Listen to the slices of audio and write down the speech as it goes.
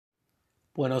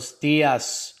Buenos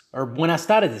dias, or buenas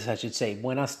tardes, I should say.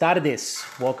 Buenas tardes.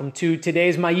 Welcome to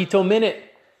today's Mayito Minute.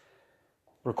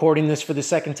 Recording this for the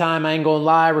second time. I ain't gonna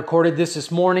lie, recorded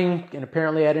this morning, and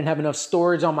apparently I didn't have enough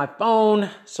storage on my phone,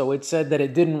 so it said that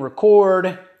it didn't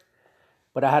record,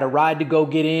 but I had a ride to go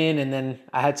get in, and then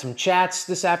I had some chats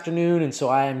this afternoon, and so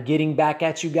I am getting back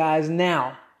at you guys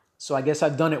now. So I guess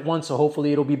I've done it once, so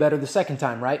hopefully it'll be better the second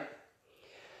time, right?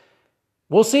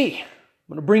 We'll see.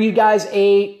 I'm going to bring you guys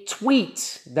a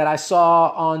tweet that I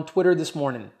saw on Twitter this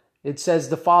morning. It says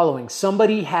the following: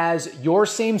 somebody has your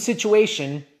same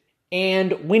situation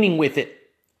and winning with it.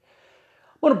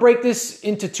 I'm going to break this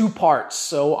into two parts.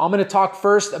 So I'm going to talk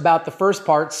first about the first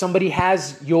part. Somebody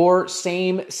has your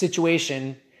same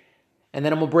situation. And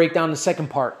then I'm going to break down the second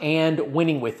part, and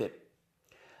winning with it.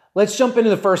 Let's jump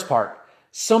into the first part.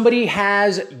 Somebody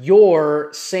has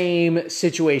your same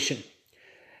situation.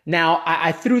 Now,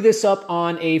 I threw this up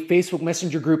on a Facebook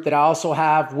Messenger group that I also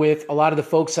have with a lot of the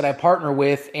folks that I partner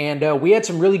with, and we had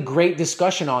some really great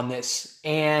discussion on this.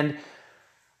 And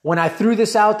when I threw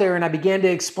this out there and I began to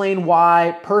explain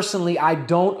why, personally, I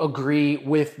don't agree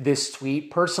with this tweet.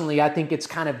 Personally, I think it's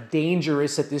kind of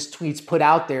dangerous that this tweet's put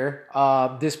out there.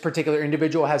 This particular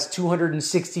individual has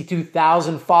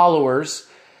 262,000 followers.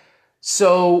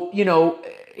 So,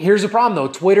 here's the problem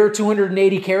though. Twitter,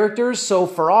 280 characters. So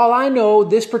for all I know,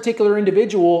 this particular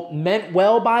individual meant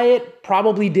well by it,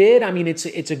 probably did. I mean, it's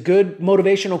a good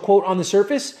motivational quote on the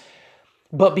surface,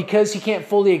 but because he can't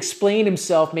fully explain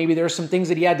himself, maybe there's some things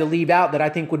that he had to leave out that I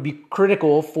think would be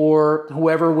critical for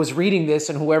whoever was reading this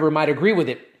and whoever might agree with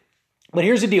it. But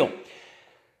here's the deal.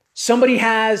 Somebody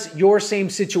has your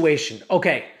same situation.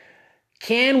 Okay.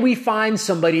 Can we find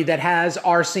somebody that has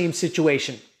our same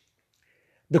situation?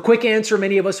 The quick answer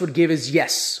many of us would give is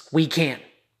yes, we can.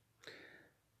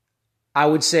 I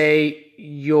would say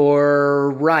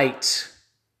you're right.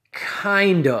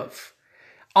 Kind of.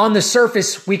 On the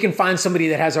surface, we can find somebody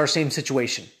that has our same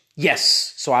situation.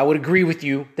 Yes. So I would agree with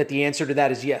you that the answer to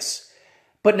that is yes.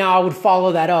 But now I would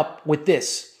follow that up with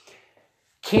this.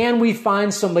 Can we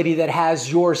find somebody that has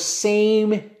your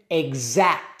same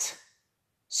exact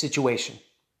situation?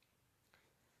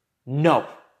 No.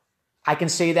 I can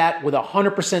say that with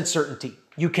 100% certainty.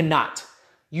 You cannot.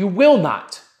 You will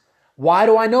not. Why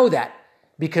do I know that?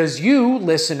 Because you,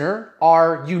 listener,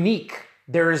 are unique.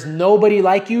 There is nobody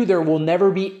like you. There will never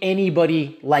be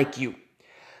anybody like you.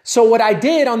 So what I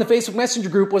did on the Facebook Messenger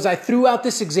group was I threw out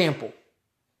this example.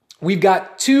 We've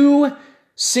got two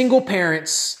single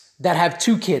parents that have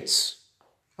two kids.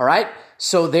 All right?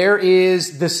 So there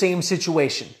is the same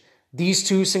situation. These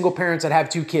two single parents that have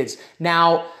two kids.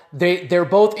 Now, they're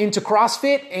both into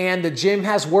CrossFit, and the gym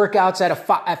has workouts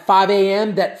at 5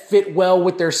 a.m. that fit well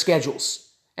with their schedules.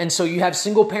 And so you have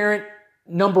single mom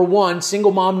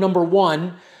number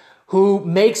one, who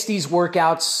makes these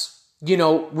workouts,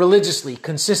 religiously,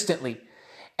 consistently.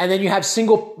 And then you have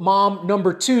single mom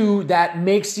number two that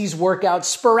makes these workouts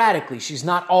sporadically. She's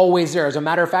not always there. As a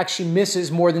matter of fact, she misses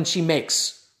more than she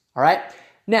makes. All right.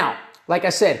 Now, like I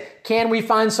said, can we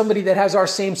find somebody that has our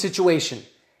same situation?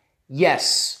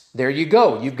 Yes. There you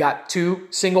go. You've got two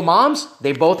single moms.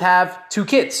 They both have two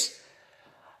kids.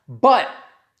 But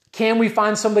can we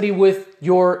find somebody with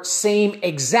your same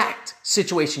exact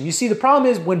situation? You see, the problem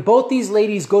is when both these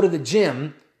ladies go to the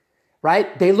gym,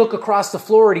 right? They look across the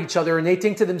floor at each other and they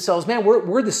think to themselves, man,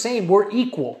 we're the same. We're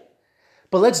equal.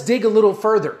 But let's dig a little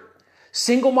further.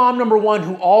 Single mom number one,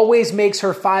 who always makes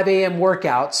her 5 a.m.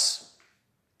 workouts,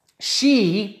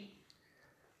 she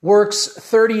works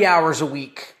 30 hours a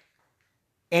week.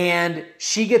 And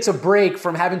she gets a break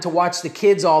from having to watch the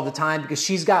kids all the time because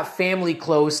she's got family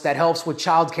close that helps with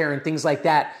childcare and things like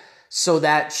that so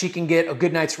that she can get a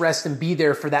good night's rest and be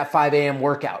there for that 5 a.m.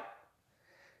 workout.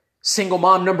 Single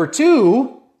mom number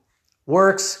two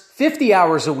works 50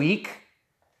 hours a week.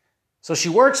 So she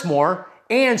works more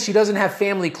and she doesn't have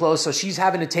family close. So she's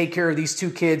having to take care of these two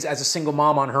kids as a single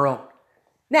mom on her own.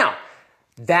 Now,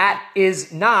 that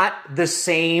is not the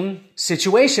same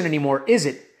situation anymore, is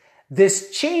it?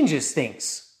 This changes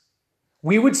things.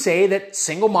 We would say that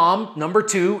single mom number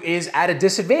two is at a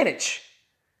disadvantage.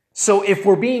 So if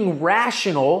we're being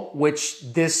rational, which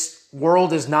this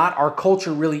world is not, our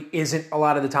culture really isn't a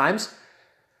lot of the times,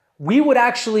 we would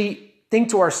actually think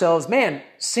to ourselves, man,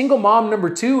 single mom number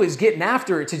two is getting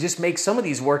after it to just make some of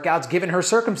these workouts given her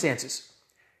circumstances.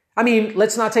 I mean,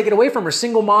 let's not take it away from her.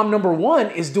 Single mom number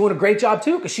one is doing a great job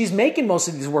too because she's making most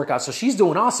of these workouts. So she's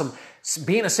doing awesome.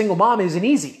 Being a single mom isn't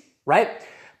easy. Right?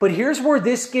 But here's where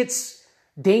this gets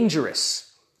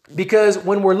dangerous. Because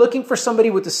when we're looking for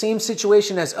somebody with the same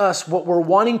situation as us, what we're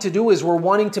wanting to do is we're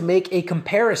wanting to make a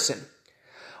comparison.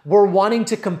 We're wanting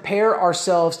to compare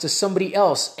ourselves to somebody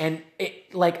else. And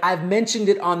like I've mentioned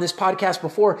it on this podcast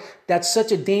before, that's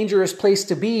such a dangerous place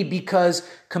to be because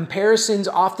comparisons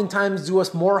oftentimes do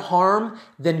us more harm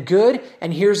than good.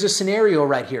 And here's a scenario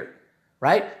right here,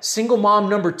 right? Single mom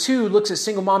number 2 looks at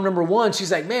single mom number 1.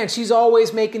 She's like, man, she's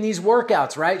always making these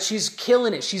workouts, right? She's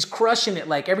killing it. She's crushing it.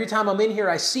 Like every time I'm in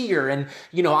here, I see her. And,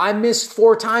 I missed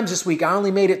 4 times this week. I only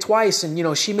made it twice.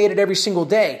 And, she made it every single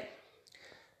day.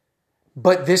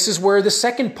 But this is where the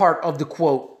second part of the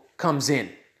quote comes in.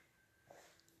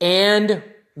 And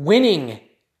winning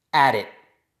at it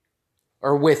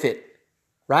or with it,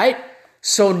 right?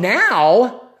 So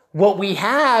now what we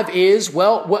have is,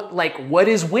 what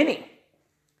is winning,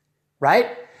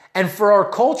 right? And for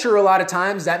our culture, a lot of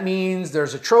times that means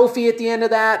there's a trophy at the end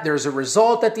of that. There's a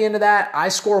result at the end of that. I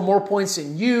score more points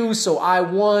than you, so I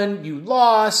won, you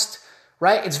lost.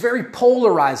 Right? It's very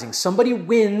polarizing. Somebody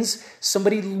wins,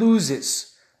 somebody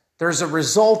loses. There's a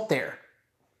result there.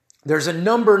 There's a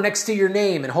number next to your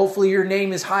name, and hopefully your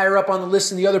name is higher up on the list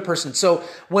than the other person. So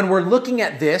when we're looking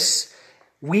at this,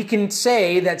 we can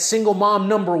say that single mom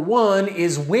number 1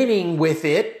 is winning with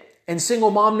it, and single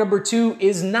mom number 2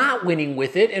 is not winning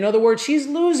with it. In other words, she's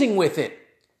losing with it.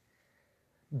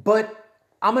 But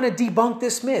I'm going to debunk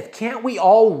this myth. Can't we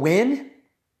all win?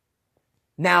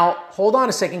 Now, hold on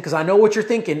a second, because I know what you're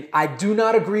thinking. I do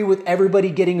not agree with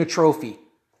everybody getting a trophy,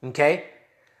 okay?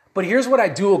 But here's what I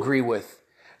do agree with.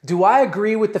 Do I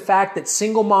agree with the fact that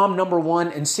single mom number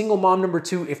 1 and single mom number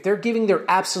 2, if they're giving their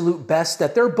absolute best,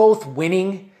 that they're both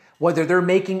winning, whether they're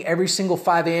making every single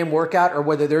 5 a.m. workout or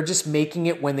whether they're just making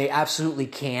it when they absolutely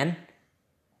can?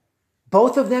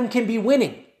 Both of them can be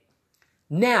winning.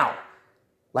 Now,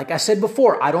 like I said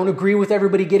before, I don't agree with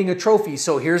everybody getting a trophy.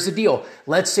 So here's the deal.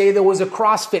 Let's say there was a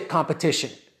CrossFit competition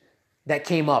that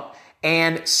came up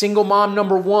and single mom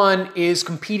number 1 is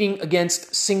competing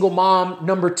against single mom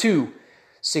number 2.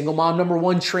 Single mom number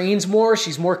 1 trains more.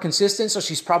 She's more consistent, so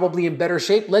she's probably in better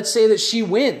shape. Let's say that she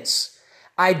wins.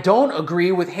 I don't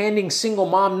agree with handing single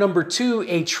mom number 2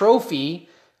 a trophy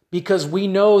because we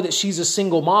know that she's a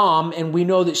single mom and we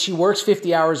know that she works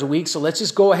 50 hours a week. So let's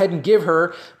just go ahead and give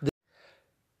her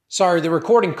the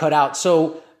recording cut out.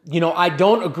 So, I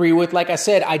don't agree with, like I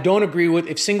said, I don't agree with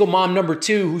if single mom number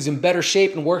 2, who's in better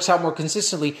shape and works out more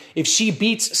consistently, if she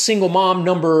beats single mom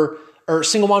number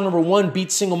 1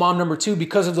 beats single mom number 2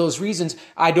 because of those reasons.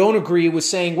 I don't agree with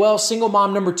saying, well, single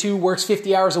mom number 2 works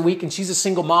 50 hours a week and she's a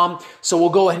single mom, so we'll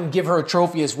go ahead and give her a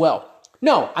trophy as well.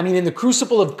 No, I mean, in the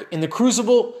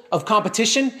crucible of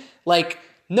competition,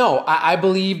 no, I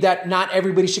believe that not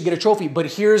everybody should get a trophy, but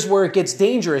here's where it gets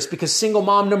dangerous because single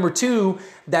mom number 2,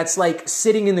 that's like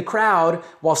sitting in the crowd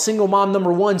while single mom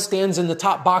number 1 stands in the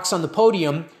top box on the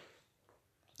podium.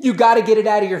 You got to get it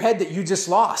out of your head that you just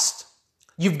lost.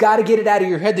 You've got to get it out of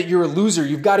your head that you're a loser.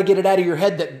 You've got to get it out of your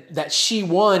head that she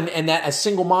won and that as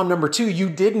single mom number 2, you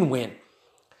didn't win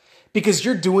because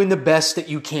you're doing the best that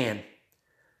you can.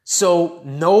 So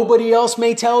nobody else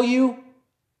may tell you.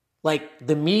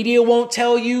 The media won't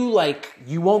tell you,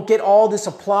 you won't get all this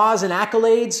applause and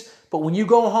accolades. But when you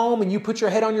go home and you put your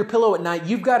head on your pillow at night,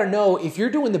 you've got to know if you're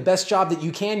doing the best job that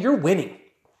you can, you're winning.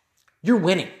 You're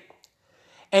winning.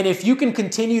 And if you can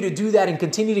continue to do that and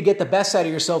continue to get the best out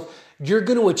of yourself, you're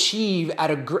going to achieve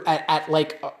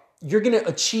you're going to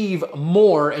achieve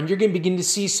more and you're going to begin to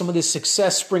see some of this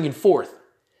success springing forth.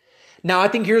 Now, I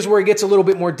think here's where it gets a little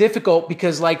bit more difficult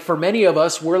because for many of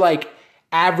us, we're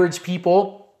average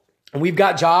people. And we've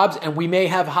got jobs and we may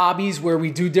have hobbies where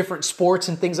we do different sports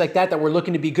and things like that we're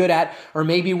looking to be good at. Or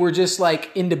maybe we're just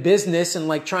into business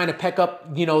and trying to peck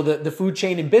up, the food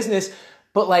chain in business.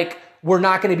 But we're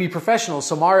not going to be professionals.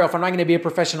 So Mario, if I'm not going to be a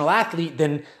professional athlete,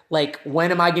 then when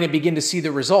am I going to begin to see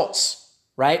the results?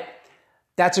 Right?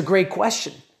 That's a great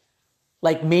question.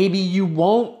 Maybe you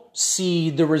won't see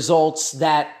the results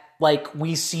that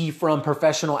we see from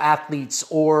professional athletes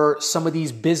or some of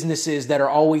these businesses that are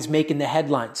always making the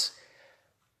headlines.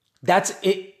 That's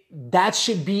it. That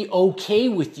should be okay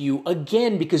with you,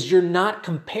 again, because you're not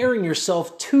comparing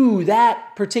yourself to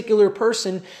that particular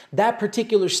person, that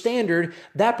particular standard,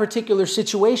 that particular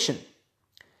situation.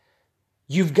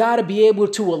 You've got to be able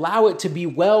to allow it to be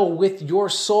well with your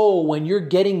soul when you're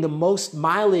getting the most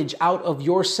mileage out of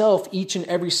yourself each and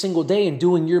every single day and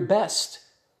doing your best.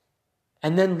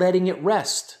 And then letting it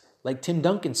rest, like Tim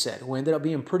Duncan said, who ended up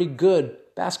being a pretty good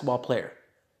basketball player.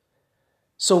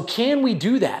 So can we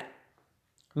do that?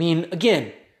 I mean,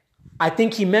 again, I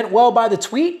think he meant well by the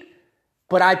tweet,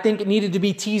 but I think it needed to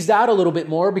be teased out a little bit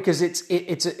more because it's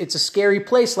a scary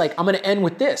place. I'm going to end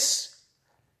with this.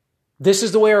 This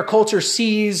is the way our culture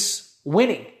sees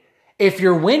winning. If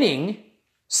you're winning,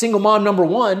 Single mom number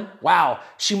one, wow,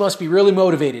 she must be really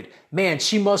motivated. Man,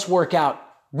 she must work out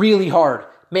really hard.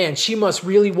 Man, she must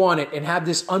really want it and have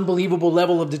this unbelievable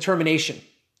level of determination.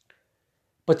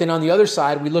 But then on the other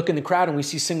side, we look in the crowd and we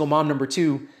see single mom number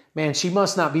two. Man, she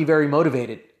must not be very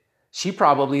motivated. She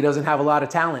probably doesn't have a lot of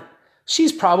talent.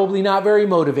 She's probably not very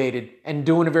motivated and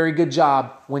doing a very good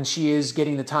job when she is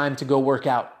getting the time to go work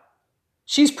out.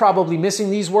 She's probably missing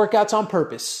these workouts on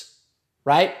purpose,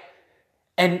 right?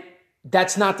 And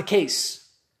that's not the case.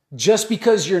 Just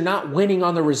because you're not winning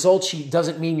on the result sheet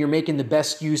doesn't mean you're making the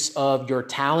best use of your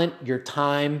talent, your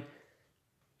time,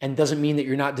 and doesn't mean that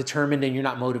you're not determined and you're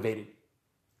not motivated.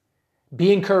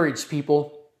 Be encouraged,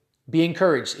 people. Be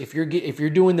encouraged. If you're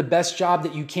doing the best job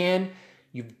that you can,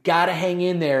 you've got to hang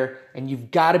in there and you've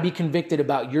got to be convicted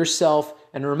about yourself.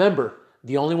 And remember,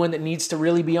 the only one that needs to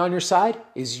really be on your side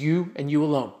is you and you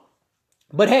alone.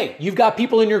 But hey, you've got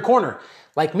people in your corner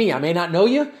like me. I may not know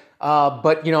you,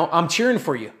 but I'm cheering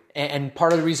for you. And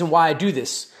part of the reason why I do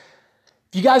this.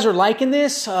 If you guys are liking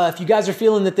this, if you guys are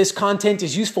feeling that this content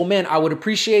is useful, man, I would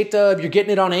appreciate if you're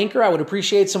getting it on Anchor, I would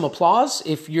appreciate some applause.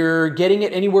 If you're getting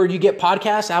it anywhere you get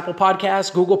podcasts, Apple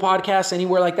Podcasts, Google Podcasts,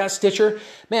 anywhere like that, Stitcher,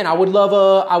 man, I would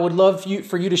love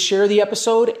for you to share the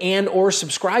episode and or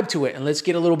subscribe to it, and let's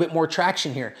get a little bit more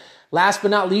traction here. Last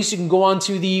but not least, you can go on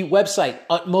to the website,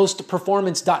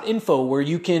 utmostperformance.info, where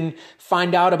you can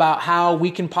find out about how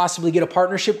we can possibly get a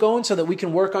partnership going so that we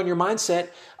can work on your mindset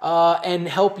and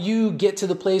help you get to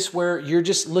the place where you're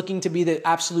just looking to be the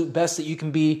absolute best that you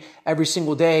can be every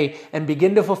single day and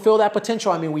begin to fulfill that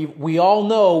potential. I mean, we all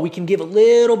know we can give a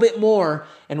little bit more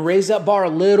and raise that bar a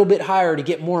little bit higher to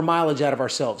get more mileage out of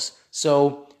ourselves.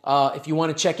 So if you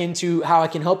want to check into how I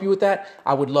can help you with that,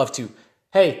 I would love to.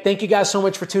 Hey, thank you guys so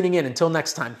much for tuning in. Until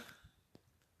next time.